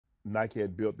Nike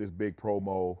had built this big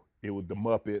promo. It was the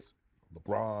Muppets,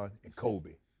 LeBron, and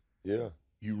Kobe. Yeah.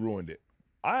 You ruined it.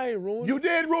 I ain't ruined You it.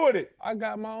 did ruin it. I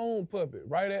got my own puppet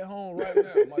right at home right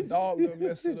now. My dog done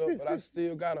messed it up, but I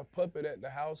still got a puppet at the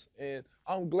house, and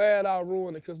I'm glad I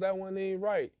ruined it because that wasn't even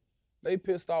right. They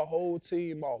pissed our whole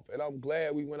team off, and I'm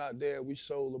glad we went out there and we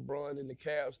showed LeBron and the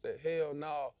Cavs that hell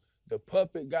no, the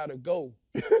puppet gotta go.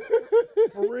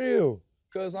 For real.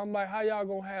 Because I'm like, how y'all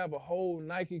gonna have a whole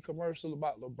Nike commercial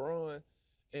about LeBron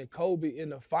and Kobe in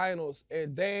the finals,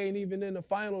 and they ain't even in the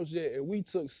finals yet, and we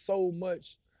took so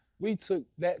much. We took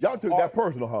that. Y'all took that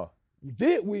personal, huh?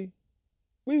 Did we?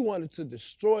 We wanted to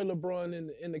destroy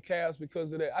LeBron in the Cavs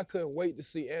because of that. I couldn't wait to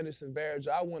see Anderson Varejao.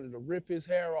 I wanted to rip his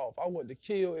hair off. I wanted to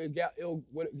kill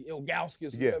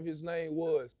Ilgauskas, whatever his name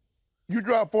was. You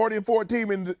dropped 40 and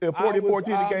 14 in the 40 and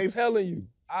 14 in the games. I'm telling you,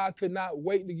 I could not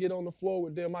wait to get on the floor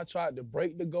with them. I tried to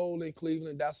break the goal in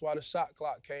Cleveland. That's why the shot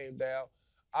clock came down.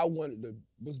 I wanted to.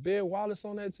 Was Ben Wallace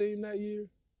on that team that year?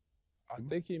 I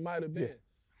think he might have been.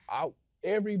 Yeah.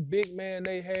 Every big man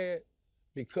they had,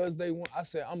 because they won, I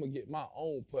said, I'm going to get my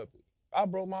own puppet. I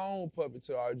brought my own puppet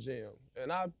to our gym,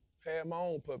 and I had my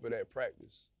own puppet at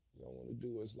practice. I don't want to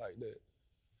do us like that.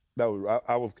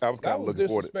 I was kind of looking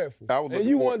for it. And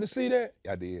you wanted to see that?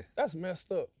 I did. That's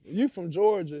messed up. You from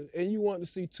Georgia, and you want to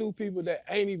see two people that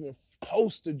ain't even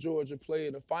close to Georgia play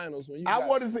in the finals. When you I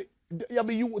want to see. I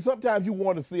mean, sometimes you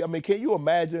want to see. I mean, can you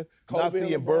imagine Kobe not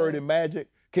seeing Bird and Magic?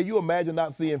 Can you imagine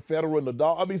not seeing Federer and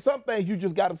Nadal? I mean, some things you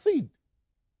just got to see.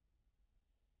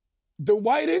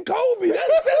 Dwight and Kobe.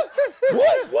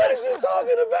 What is you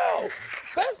talking about?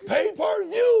 That's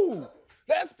pay-per-view.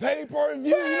 That's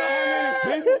pay-per-view. You know how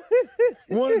many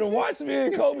people wanted to watch me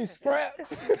and Kobe scrap?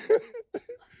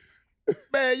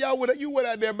 Man, you went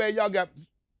out there, man. Y'all got.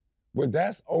 But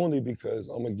that's only because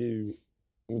I'm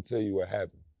gonna tell you what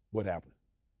happened. What happened?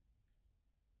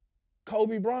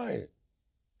 Kobe Bryant,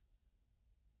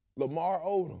 Lamar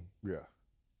Odom,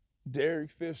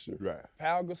 Derek Fisher,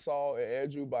 Pau Gasol and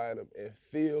Andrew Bynum and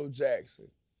Phil Jackson.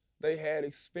 They had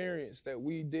experience that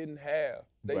we didn't have.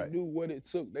 They knew what it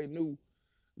took. They knew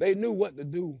what to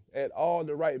do at all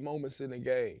the right moments in the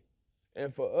game.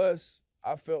 And for us,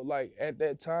 I felt like at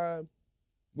that time,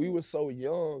 we were so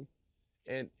young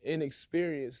and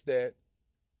inexperienced that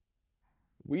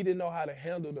we didn't know how to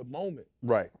handle the moment.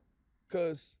 Right.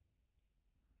 Because,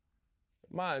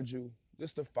 mind you,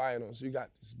 this the finals. You got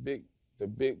the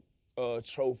big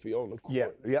trophy on the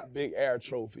court. Big air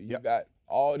trophy. You got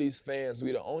all these fans.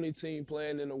 We the only team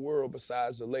playing in the world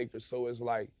besides the Lakers. So it's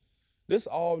like, this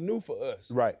all new for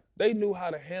us. Right. They knew how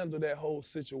to handle that whole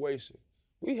situation.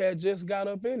 We had just got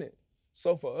up in it.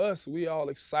 So for us, we all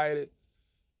excited.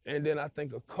 And then I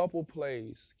think a couple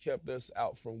plays kept us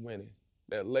out from winning.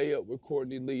 That layup with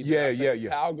Courtney Lee.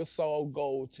 Pau Gasol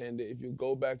goaltended. If you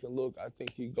go back and look, I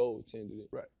think he goaltended it.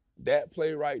 Right. That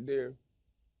play right there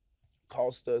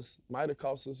might have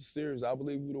cost us a series. I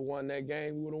believe we would have won that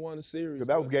game. We would have won the series. Because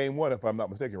that was game one, if I'm not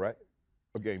mistaken, right?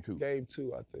 Or game two? Game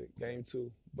two, I think. Game two.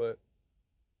 But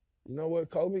you know what?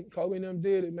 Kobe and them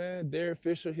did it, man. Derek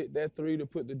Fisher hit that three to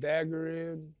put the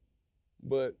dagger in.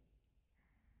 But,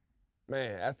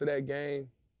 man, after that game,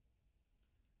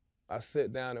 I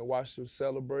sat down and watched them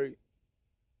celebrate.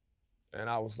 And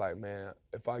I was like, man,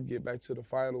 if I get back to the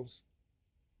finals,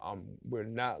 we're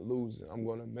not losing. I'm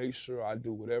going to make sure I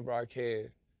do whatever I can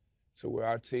to where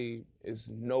our team is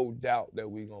no doubt that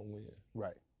we're going to win.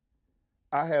 Right.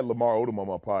 I had Lamar Odom on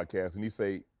my podcast, and he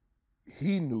say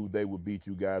he knew they would beat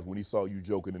you guys when he saw you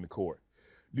joking in the court.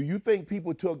 Do you think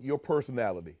people took your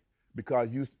personality, because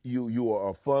you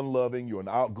are a fun-loving, you're an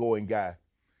outgoing guy,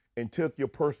 and took your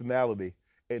personality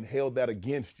and held that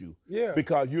against you? Yeah.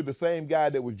 Because you're the same guy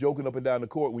that was joking up and down the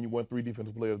court when you won 3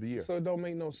 Defensive Player of the Year. So it don't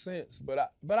make no sense,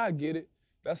 but I get it.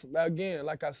 That's, again,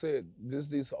 like I said,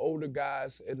 these older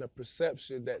guys and the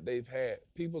perception that they've had.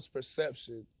 People's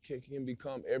perception can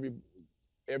become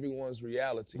everyone's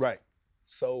reality. Right.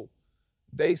 So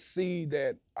they see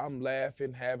that I'm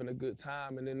laughing, having a good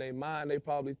time, and in their mind, they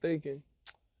probably thinking,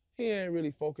 he ain't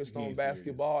really focused on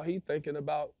basketball. He thinking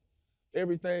about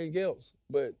everything else.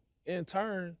 But in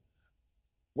turn,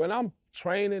 when I'm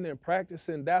training and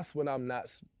practicing, that's when I'm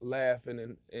not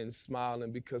laughing and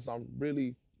smiling, because I'm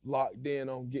really locked in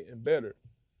on getting better.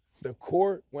 The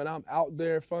court, when I'm out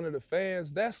there in front of the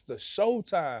fans, that's the show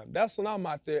time. That's when I'm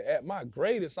out there at my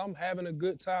greatest. I'm having a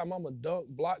good time. I'm a dunk,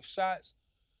 block shots,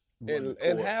 and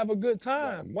have a good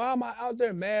time. Right. Why am I out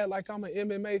there mad like I'm an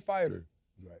MMA fighter?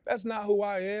 Right. That's not who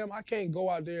I am. I can't go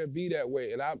out there and be that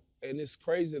way. And it's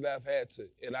crazy that I've had to,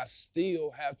 and I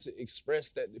still have to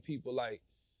express that to people like,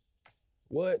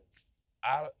 what?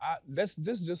 This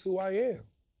is just who I am.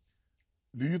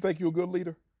 Do you think you're a good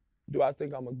leader? Do I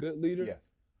think I'm a good leader? Yes.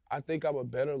 I think I'm a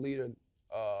better leader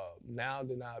now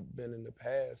than I've been in the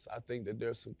past. I think that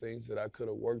there's some things that I could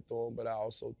have worked on, but I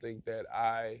also think that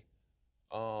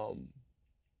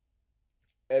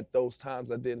at those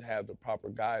times I didn't have the proper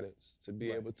guidance to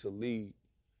be able to lead.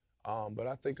 But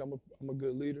I think I'm a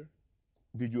good leader.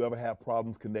 Did you ever have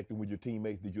problems connecting with your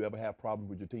teammates? Did you ever have problems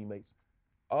with your teammates?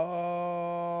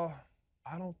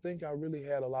 I don't think I really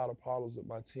had a lot of problems with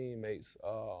my teammates,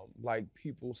 like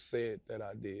people said that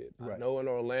I did. Right. I know in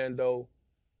Orlando,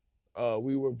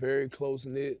 we were very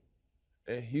close-knit.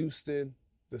 In Houston,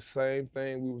 the same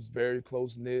thing. We was very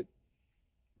close-knit.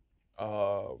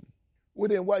 Well,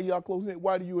 then why y'all close-knit?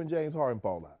 Why did you and James Harden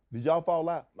fall out? Did y'all fall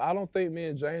out? I don't think me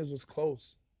and James was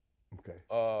close. Okay.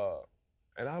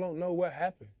 And I don't know what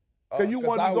happened. Because you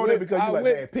wanted to go there because you like,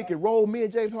 man, pick and roll. Me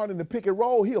and James Harden in the pick and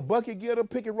roll. He a bucket getter,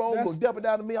 pick and roll, go step it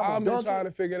down to me. I've I'm been trying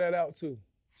to figure that out too.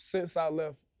 Since I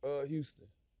left Houston.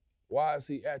 Why is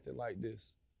he acting like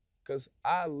this? Because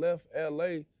I left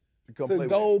LA to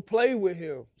go play with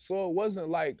him. So it wasn't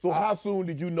like. So how soon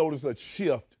did you notice a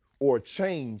shift or a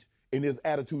change in his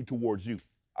attitude towards you?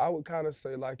 I would kind of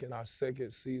say like in our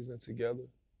second season together.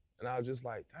 And I was just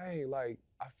like, dang, like,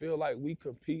 I feel like we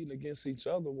competing against each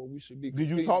other when we should be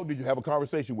competing. Did you talk? Did you have a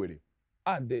conversation with him?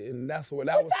 I didn't. That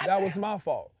was my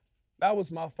fault. That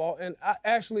was my fault. And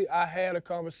I had a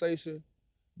conversation,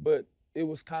 but it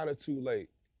was kind of too late.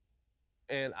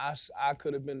 And I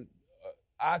could have been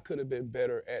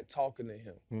better at talking to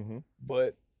him. Mm-hmm.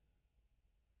 But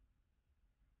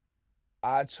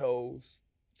I chose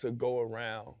to go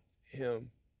around him.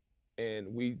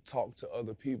 And we talk to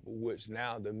other people, which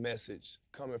now the message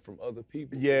coming from other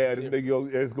people. Yeah,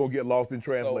 it's going to get lost in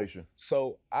translation.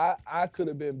 So I could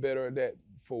have been better at that,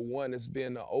 for one, as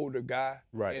being an older guy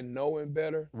and knowing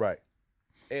better. Right.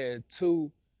 And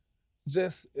two,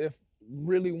 just if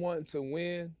really wanting to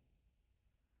win,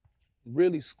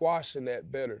 really squashing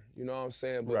that better. You know what I'm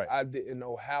saying? But I didn't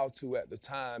know how to at the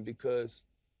time because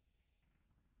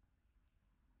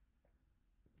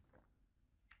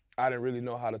I didn't really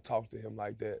know how to talk to him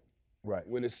like that. Right.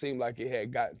 When it seemed like it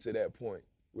had gotten to that point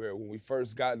where when we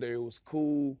first got there, it was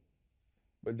cool.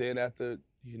 But then after,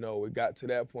 it got to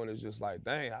that point, it's just like,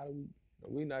 dang,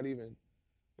 we're not even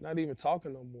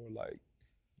talking no more. Like,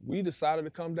 we decided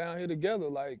to come down here together.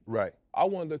 Like, I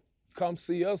wanted to come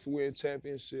see us win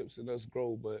championships and us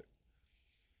grow, but,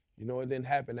 it didn't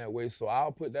happen that way. So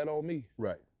I'll put that on me.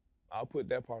 Right. I'll put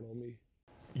that part on me.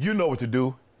 You know what to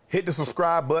do. Hit the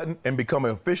subscribe button and become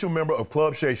an official member of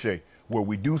Club Shay Shay, where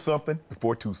we do something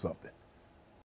before two something.